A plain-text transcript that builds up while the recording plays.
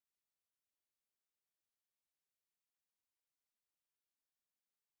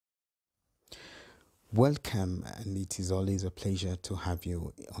Welcome, and it is always a pleasure to have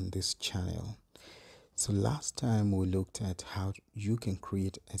you on this channel. So, last time we looked at how you can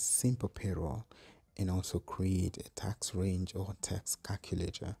create a simple payroll and also create a tax range or tax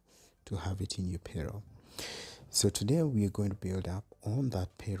calculator to have it in your payroll. So, today we are going to build up on that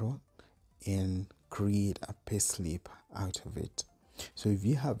payroll and create a payslip out of it. So, if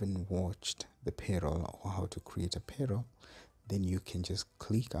you haven't watched the payroll or how to create a payroll, then you can just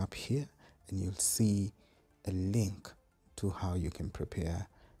click up here and you'll see a link to how you can prepare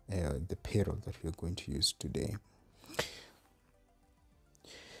the payroll that we're going to use today.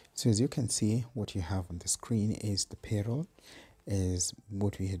 So as you can see, what you have on the screen is the payroll, is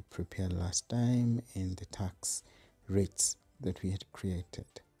what we had prepared last time, and the tax rates that we had created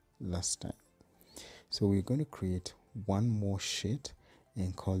last time. So we're going to create one more sheet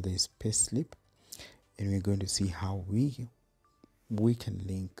and call this payslip, and we're going to see how we can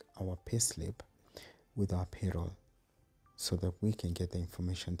link our payslip with our payroll so that we can get the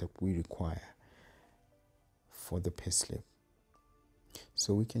information that we require for the payslip.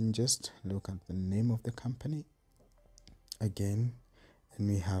 So we can just look at the name of the company again, and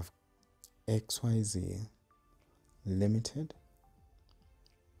we have XYZ Limited,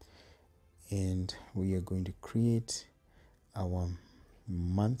 and we are going to create our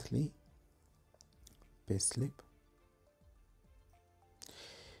monthly payslip,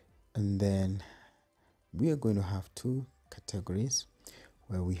 and then we are going to have two categories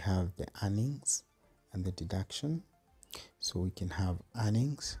where we have the earnings and the deduction. So we can have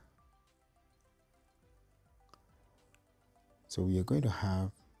earnings. So we are going to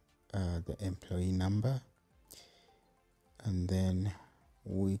have the employee number, and then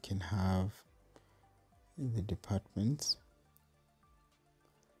we can have the departments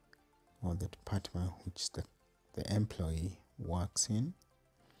or the department which the employee works in.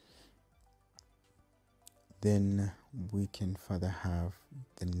 Then we can further have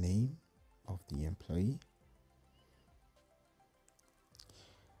the name of the employee,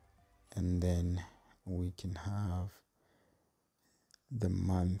 and then we can have the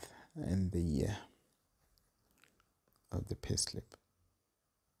month and the year of the payslip.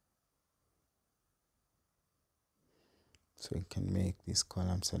 So we can make these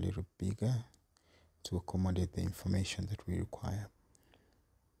columns a little bigger to accommodate the information that we require.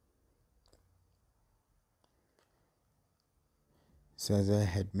 So as I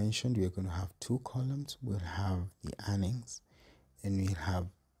had mentioned, we are going to have two columns. We'll have the earnings and we'll have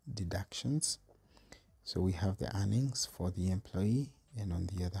deductions. So we have the earnings for the employee, and on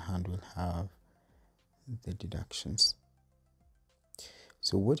the other hand, we'll have the deductions.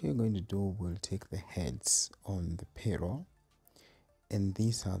 So what you're going to do, we'll take the heads on the payroll, and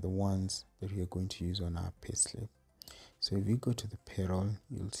these are the ones that we are going to use on our payslip. So if you go to the payroll,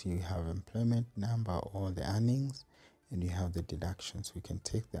 you'll see you have employment number or the earnings, and you have the deductions. We can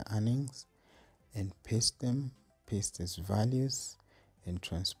take the earnings and paste as values and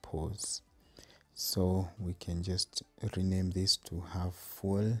transpose. So we can just rename this to have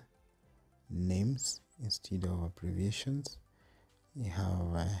full names instead of abbreviations. We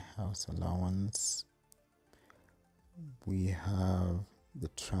have a house allowance, we have the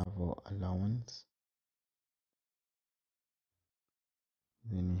travel allowance,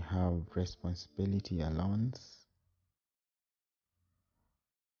 then we have responsibility allowance,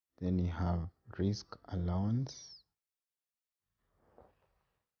 then you have risk allowance,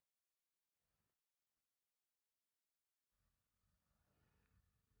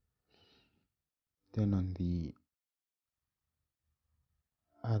 then on the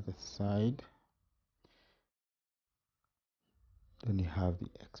other side, then you have the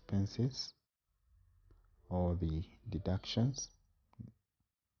expenses or the deductions,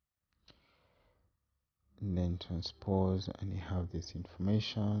 and then transpose, and you have this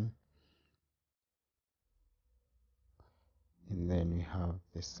information, and then we have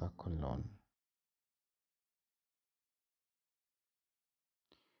the circle loan.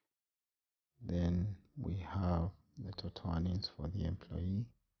 Then we have the total earnings for the employee,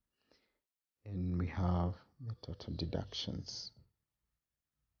 and we have the total deductions.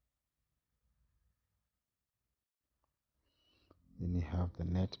 Then you have the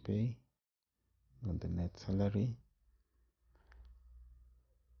net pay and the net salary.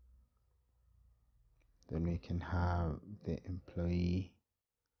 Then we can have the employee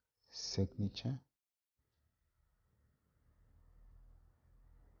signature,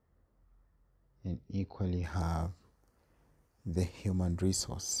 and equally have the human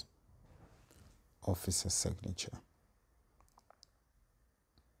resource officer signature.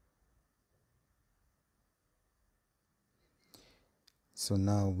 So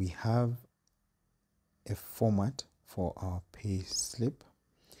now we have a format for our pay slip.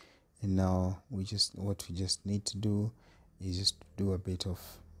 And now what we just need to do is just do a bit of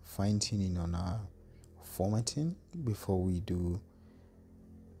fine tuning on our formatting before we do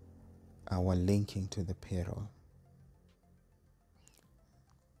our linking to the payroll.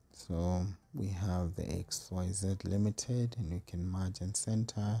 So we have the XYZ Limited, and we can merge and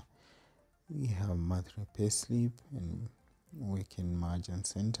center. We have monthly payslip, and we can merge and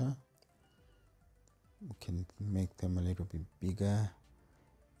center. We can make them a little bit bigger,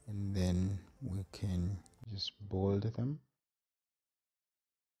 and then we can just bold them.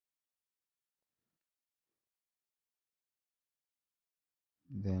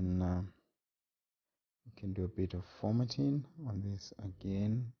 Then we can do a bit of formatting on this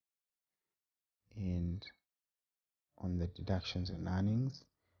again, and on the deductions and earnings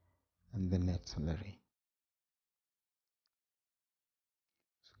and the net salary.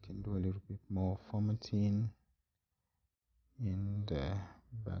 So we can do a little bit more formatting in the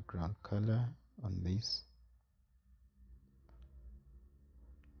background color on this.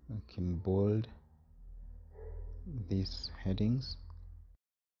 We can bold these headings.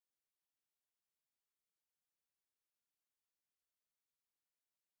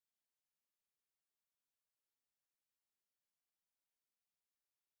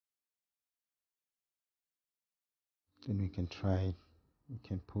 Then we can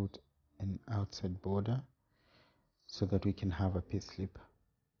put an outside border so that we can have a payslip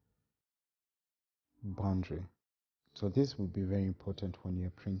boundary. So this will be very important when you're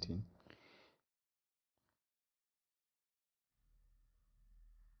printing.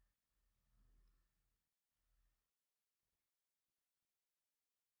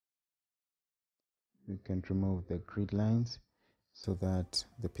 We can remove the grid lines so that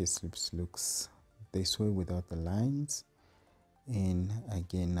the payslips looks this way without the lines. And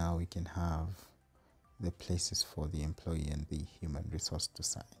again, now we can have the places for the employee and the human resource to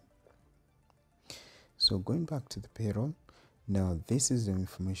sign. So going back to the payroll, now this is the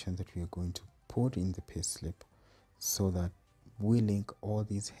information that we are going to put in the payslip so that we link all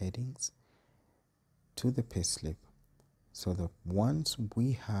these headings to the payslip, so that once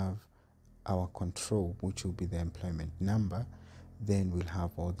we have our control, which will be the employment number, then we'll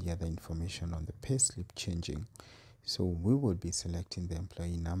have all the other information on the payslip changing. So we will be selecting the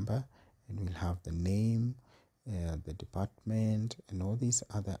employee number, and we'll have the name, the department, and all these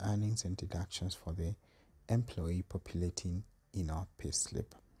other earnings and deductions for the employee populating in our payslip.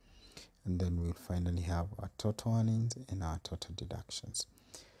 And then we'll finally have our total earnings and our total deductions.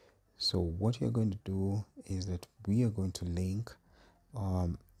 So what you're going to do is that we are going to link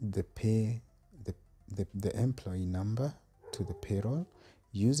the employee number to the payroll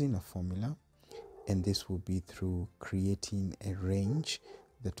using a formula, and this will be through creating a range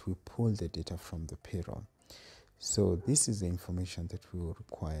that will pull the data from the payroll. So this is the information that we will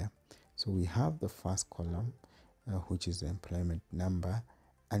require. So we have the first column, which is the employment number,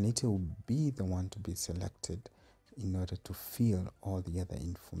 and it will be the one to be selected in order to fill all the other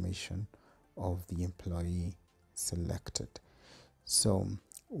information of the employee selected. So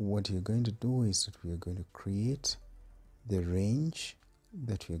what you're going to do is that we are going to create the range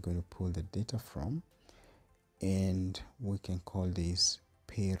that we are going to pull the data from, and we can call this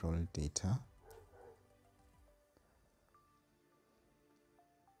payroll data.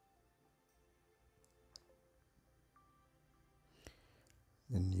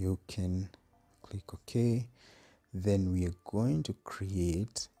 Then you can click OK. Then we are going to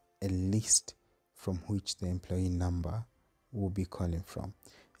create a list from which the employee number will be calling from.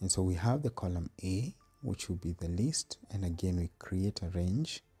 And so we have the column A, which will be the list, and again we create a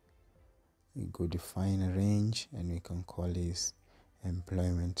range. We go define a range, and we can call this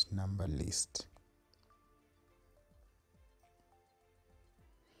employment number list.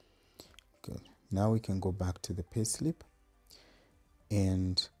 Good. Now we can go back to the payslip,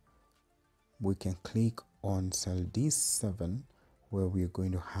 and we can click on cell D7, where we are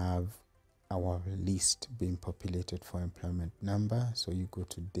going to have our list being populated for employment number. So you go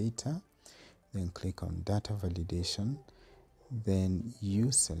to data, then click on data validation, then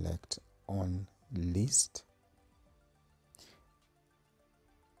you select on list,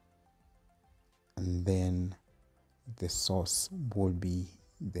 and then the source will be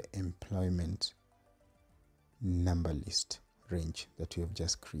the employment number list range that you have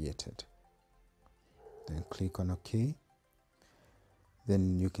just created. Then click on OK.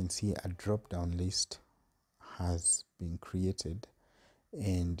 Then you can see a drop down list has been created,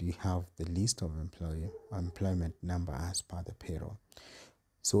 and you have the list of employment number as per the payroll.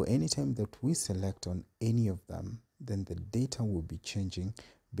 So anytime that we select on any of them, then the data will be changing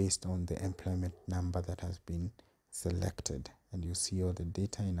based on the employment number that has been selected. And you see all the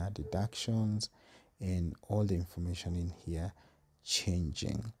data in our deductions and all the information in here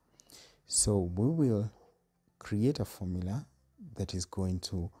changing. So we will create a formula that is going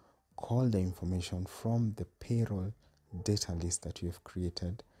to call the information from the payroll data list that we have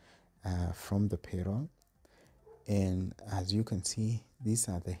created from the payroll. And as you can see, these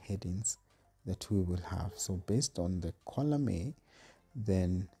are the headings that we will have. So based on the column A,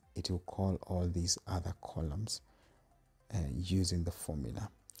 then it will call all these other columns using the formula.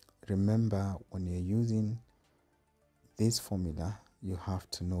 Remember, when you're using this formula, you have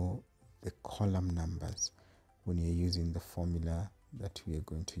to know the column numbers when you're using the formula that we are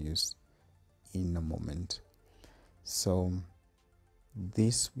going to use in a moment. So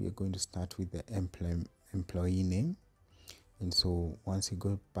this, we are going to start with the employee name. And so once you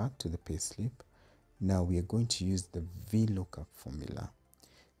go back to the payslip, now we are going to use the VLOOKUP formula.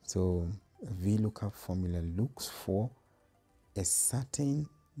 So a VLOOKUP formula looks for a certain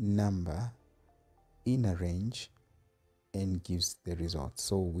number in a range and gives the result.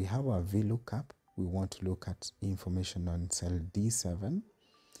 So we have our VLOOKUP. We want to look at information on cell D7,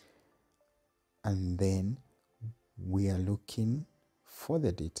 and then we are looking for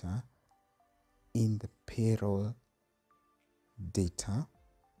the data in the payroll data,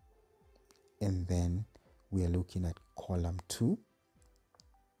 and then we are looking at column 2,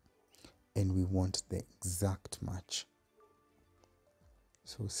 and we want the exact match.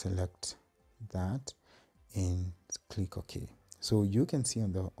 So select that and click OK. So you can see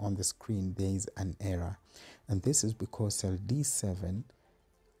on the screen there is an error, and this is because cell D7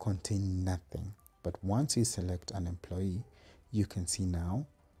 contains nothing. But once you select an employee, you can see now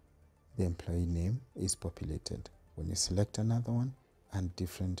the employee name is populated. When you select another one, and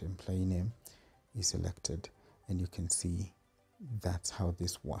different employee name is selected, and you can see that's how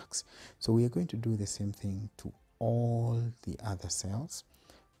this works. So we are going to do the same thing to all the other cells,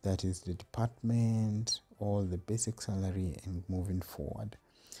 that is the department, all the basic salary, and moving forward.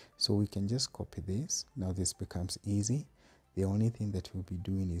 So we can just copy this. Now this becomes easy. The only thing that we'll be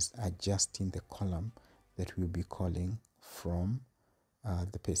doing is adjusting the column that we'll be calling from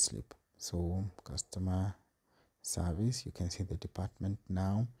the payslip. So customer service, you can see the department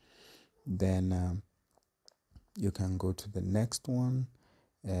now. Then you can go to the next one,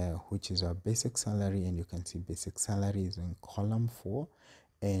 which is our basic salary, and you can see basic salary is in column 4,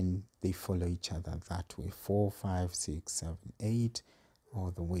 and they follow each other that way, 4, 5, 6, 7, 8,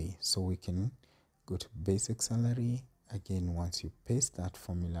 all the way. So we can go to basic salary. Again, once you paste that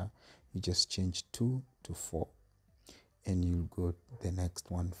formula, you just change 2 to 4, and you go the next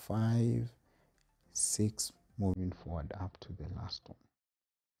one, 5, 6, moving forward up to the last one.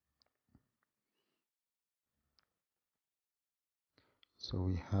 So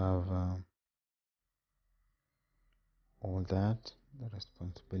we have all that, the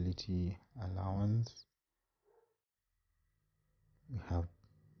responsibility allowance. We have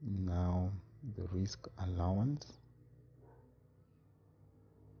now the risk allowance.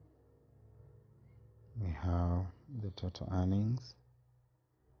 We have the total earnings,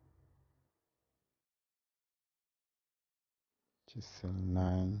 which is cell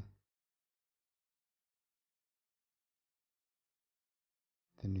 9.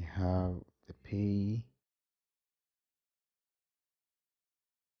 Then we have the pay.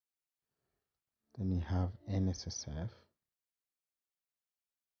 Then we have NSSF,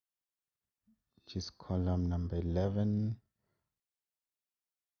 which is column number 11.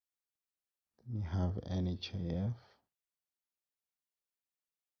 Then we have NHIF.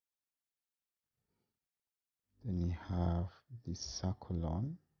 Then we have the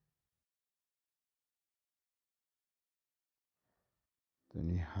circulon. Then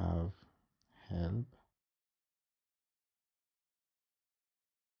we have help.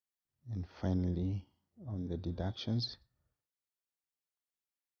 And finally, on the deductions,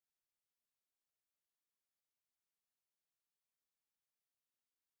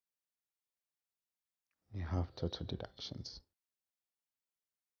 we have total deductions.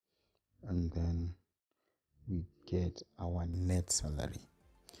 And then we get our net salary.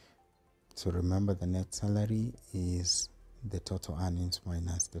 So remember, the net salary is the total earnings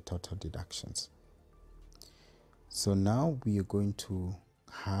minus the total deductions. So now we are going to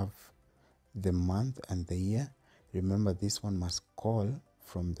have the month and the year. Remember, this one must call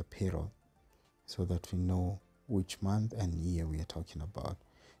from the payroll so that we know which month and year we are talking about.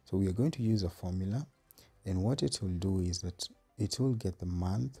 So we are going to use a formula, and what it will do is that it will get the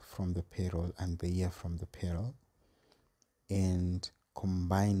month from the payroll and the year from the payroll and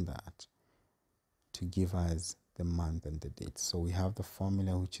combine that to give us the month and the date. So we have the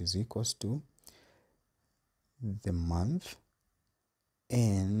formula which is equals to the month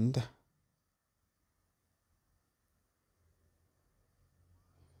and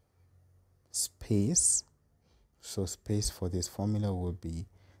space. So space for this formula will be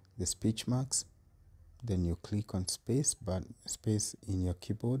the speech marks. Then you click on space, but space in your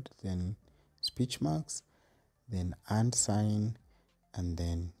keyboard, then speech marks, then and sign, and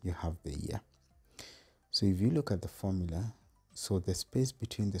then you have the year. So if you look at the formula, so the space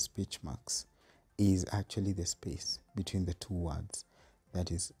between the speech marks is actually the space between the two words,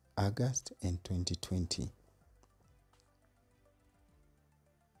 that is August and 2020.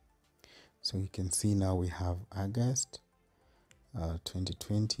 So you can see now we have August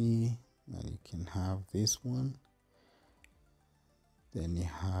 2020, and you can have this one. Then you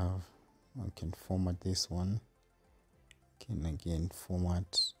have, you can format this one. You can again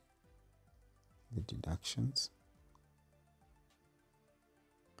format the deductions.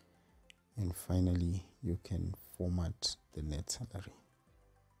 And finally, you can format the net salary.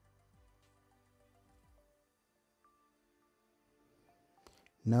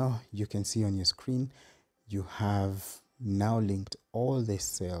 Now you can see on your screen, you have now linked all the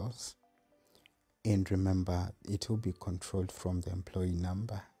cells, and remember it will be controlled from the employee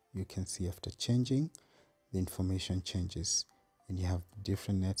number. You can see after changing, the information changes, and you have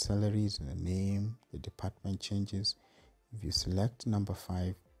different net salaries, and the name, the department changes. If you select number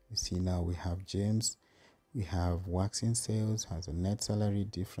 5, you see now we have James, we have waxing sales has a net salary,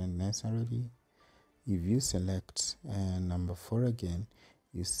 different net salary. If you select number 4 again,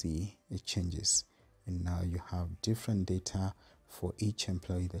 you see it changes, and now you have different data for each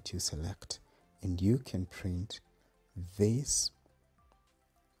employee that you select, and you can print this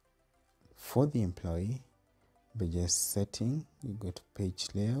for the employee by just setting. You go to page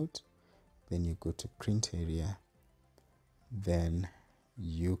layout, then you go to print area, then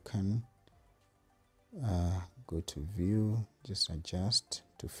you can go to view, just adjust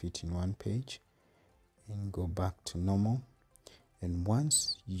to fit in one page, and go back to normal. And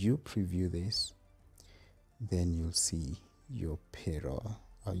once you preview this, then you'll see your payroll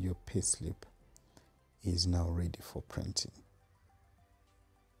or your payslip is now ready for printing.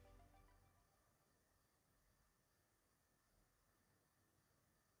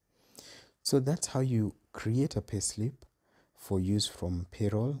 So that's how you create a payslip for use from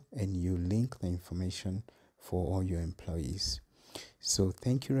payroll, and you link the information for all your employees. So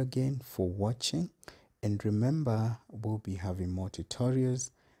thank you again for watching, and remember, we'll be having more tutorials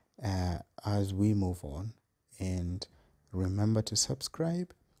as we move on. And remember to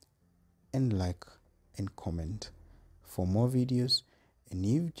subscribe and like and comment for more videos. And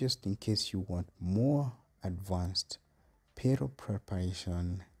if just in case you want more advanced payroll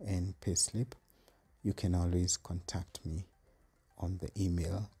preparation and payslip, you can always contact me on the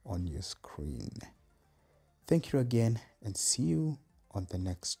email on your screen. Thank you again, and see you on the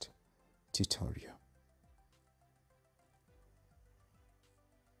next tutorial.